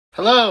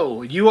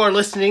Hello, you are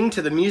listening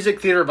to the Music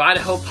Theater of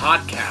Idaho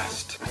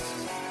podcast.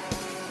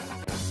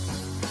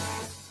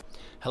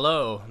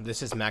 Hello,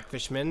 this is Mac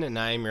Fishman, and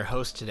I am your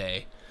host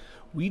today.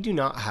 We do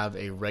not have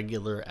a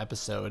regular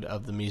episode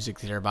of the Music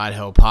Theater of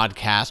Idaho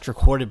podcast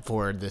recorded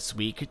for this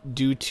week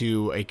due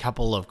to a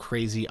couple of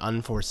crazy,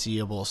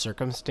 unforeseeable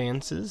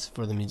circumstances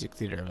for the Music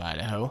Theater of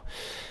Idaho.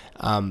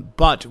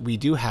 But we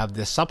do have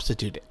this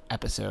substitute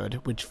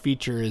episode, which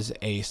features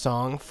a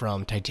song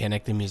from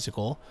Titanic the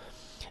Musical,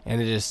 and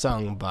it is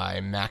sung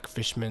by Mac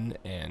Fishman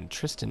and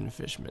Tristan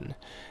Fishman.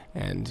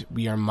 And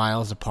we are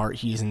miles apart.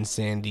 He's in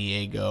San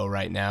Diego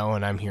right now,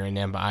 and I'm here in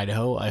Nampa,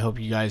 Idaho. I hope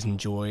you guys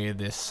enjoy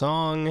this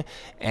song,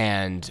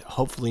 and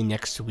hopefully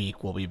next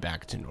week we'll be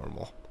back to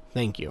normal.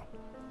 Thank you.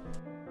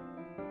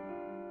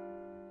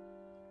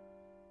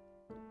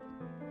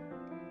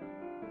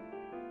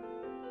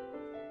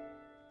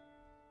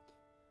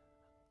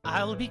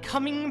 I'll be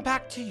coming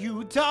back to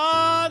you,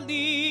 darling,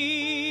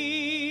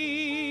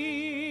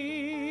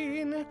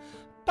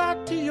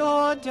 back to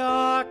your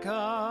dark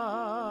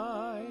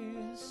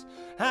eyes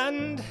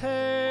and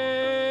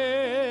hair.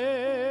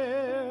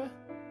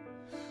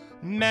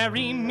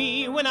 Marry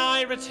me when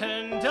I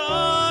return,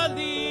 darling,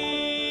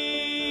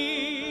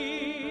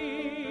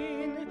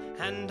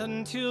 and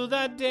until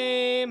that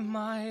day,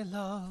 my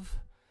love,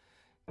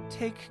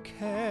 take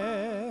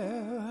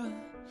care.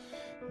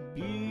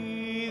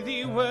 Be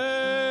thee well,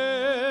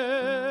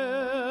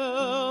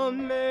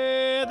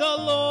 may the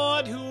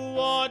Lord who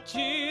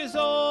watches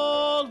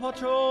all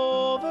watch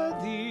over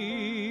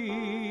thee.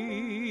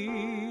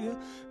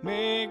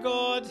 May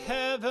God's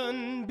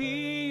heaven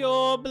be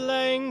your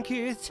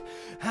blanket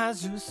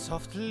as you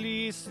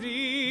softly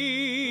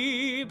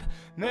sleep.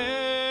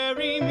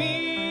 Marry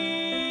me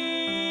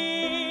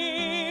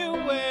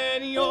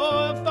when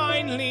you're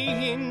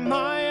finally in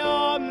my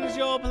arms,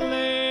 you'll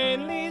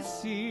plainly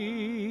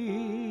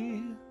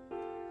see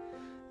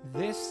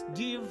this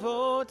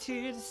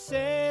devoted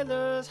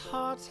sailor's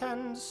heart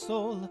and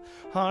soul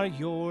are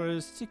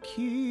yours to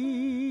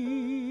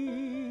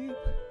keep.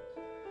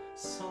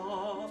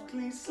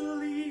 Softly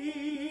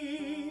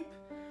sleep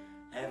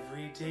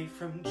every day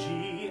from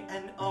G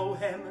and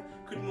O-M.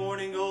 Good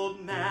morning, old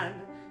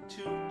man.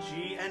 To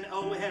G and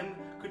O-M.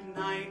 Good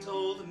night,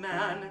 old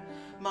man.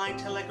 My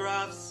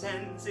telegraph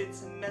sends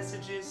its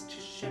messages to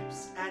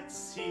ships at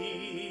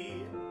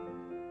sea,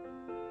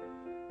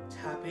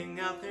 tapping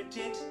out their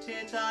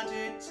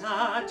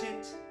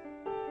dit-dit-a-dit-a-dit,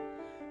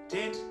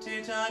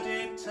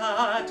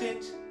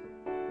 dit-dit-a-dit-a-dit,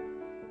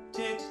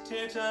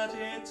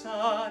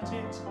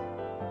 dit-dit-a-dit-a-dit.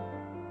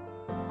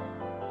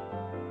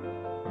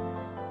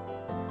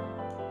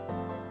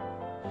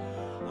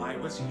 I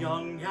was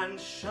young and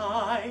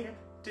shy,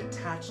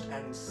 detached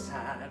and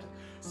sad,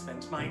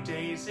 spent my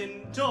days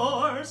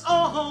indoors,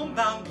 a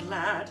homebound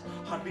lad.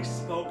 Hardly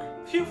spoke,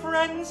 few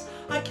friends,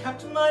 I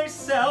kept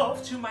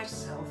myself to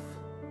myself,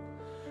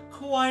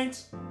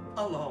 quite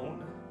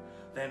alone.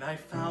 Then I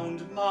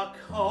found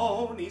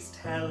Marconi's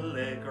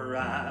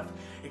telegraph.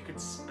 It could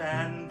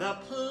span the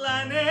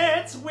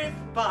planet's width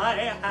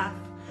by half.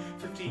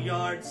 50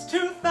 yards,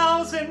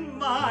 2,000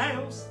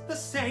 miles, the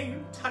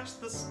same. Touch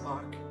the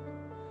spark,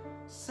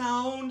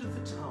 sound the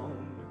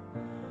tone,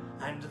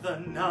 and the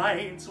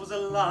night was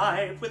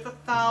alive with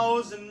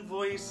 1,000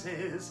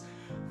 voices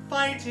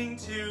fighting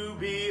to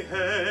be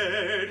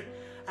heard,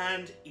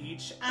 and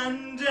each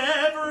and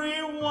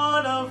every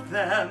one of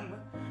them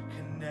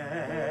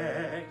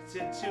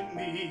connected to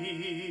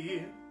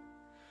me.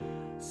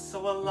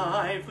 So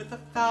alive with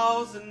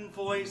 1,000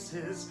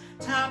 voices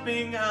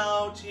tapping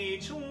out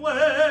each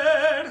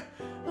word,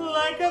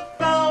 like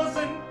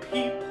 1,000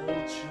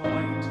 people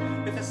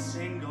joined with a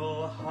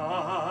single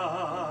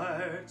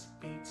heartbeat,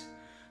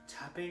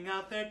 tapping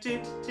out their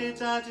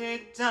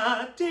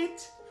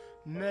dit-dit-a-dit-a-dit.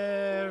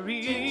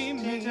 Marry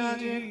me,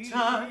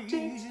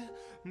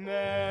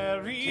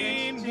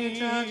 marry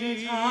me,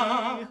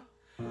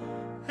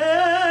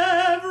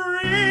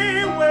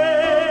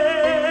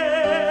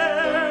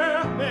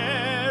 everywhere.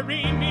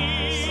 Marry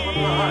me, so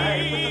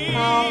alive with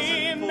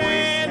 1,000 voices.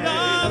 May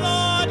the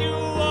Lord who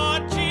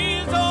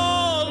watches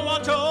all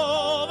watch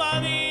over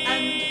thee,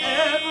 And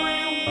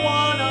every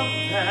one of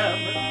them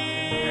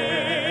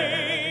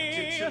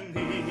connected to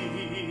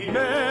me.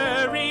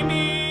 marry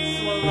me,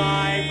 So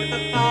alive with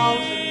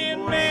 1,000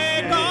 voices.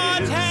 may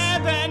God's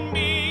heaven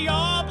be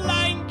your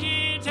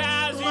blanket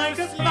as Like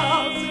you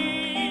 1,000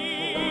 sleep.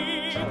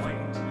 people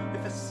joined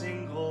with a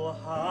single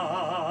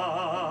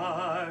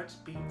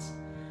heartbeat,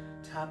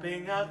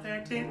 tapping out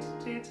their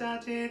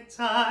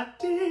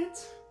dit-dit-a-dit-a-dit,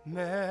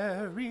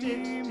 Marry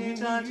me,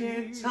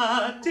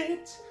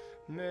 dit-dit-a-dit-a-dit,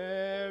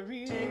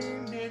 marry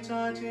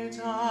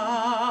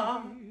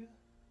dit-dit-a-dit-a. me.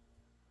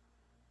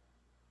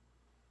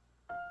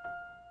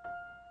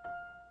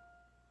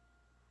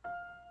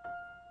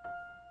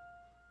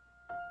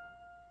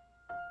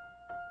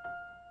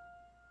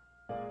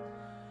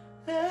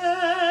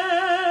 Everywhere.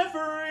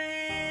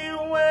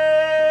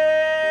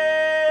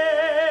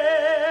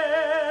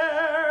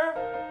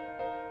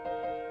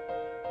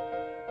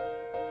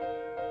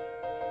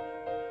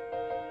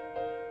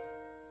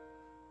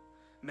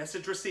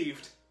 Message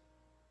received.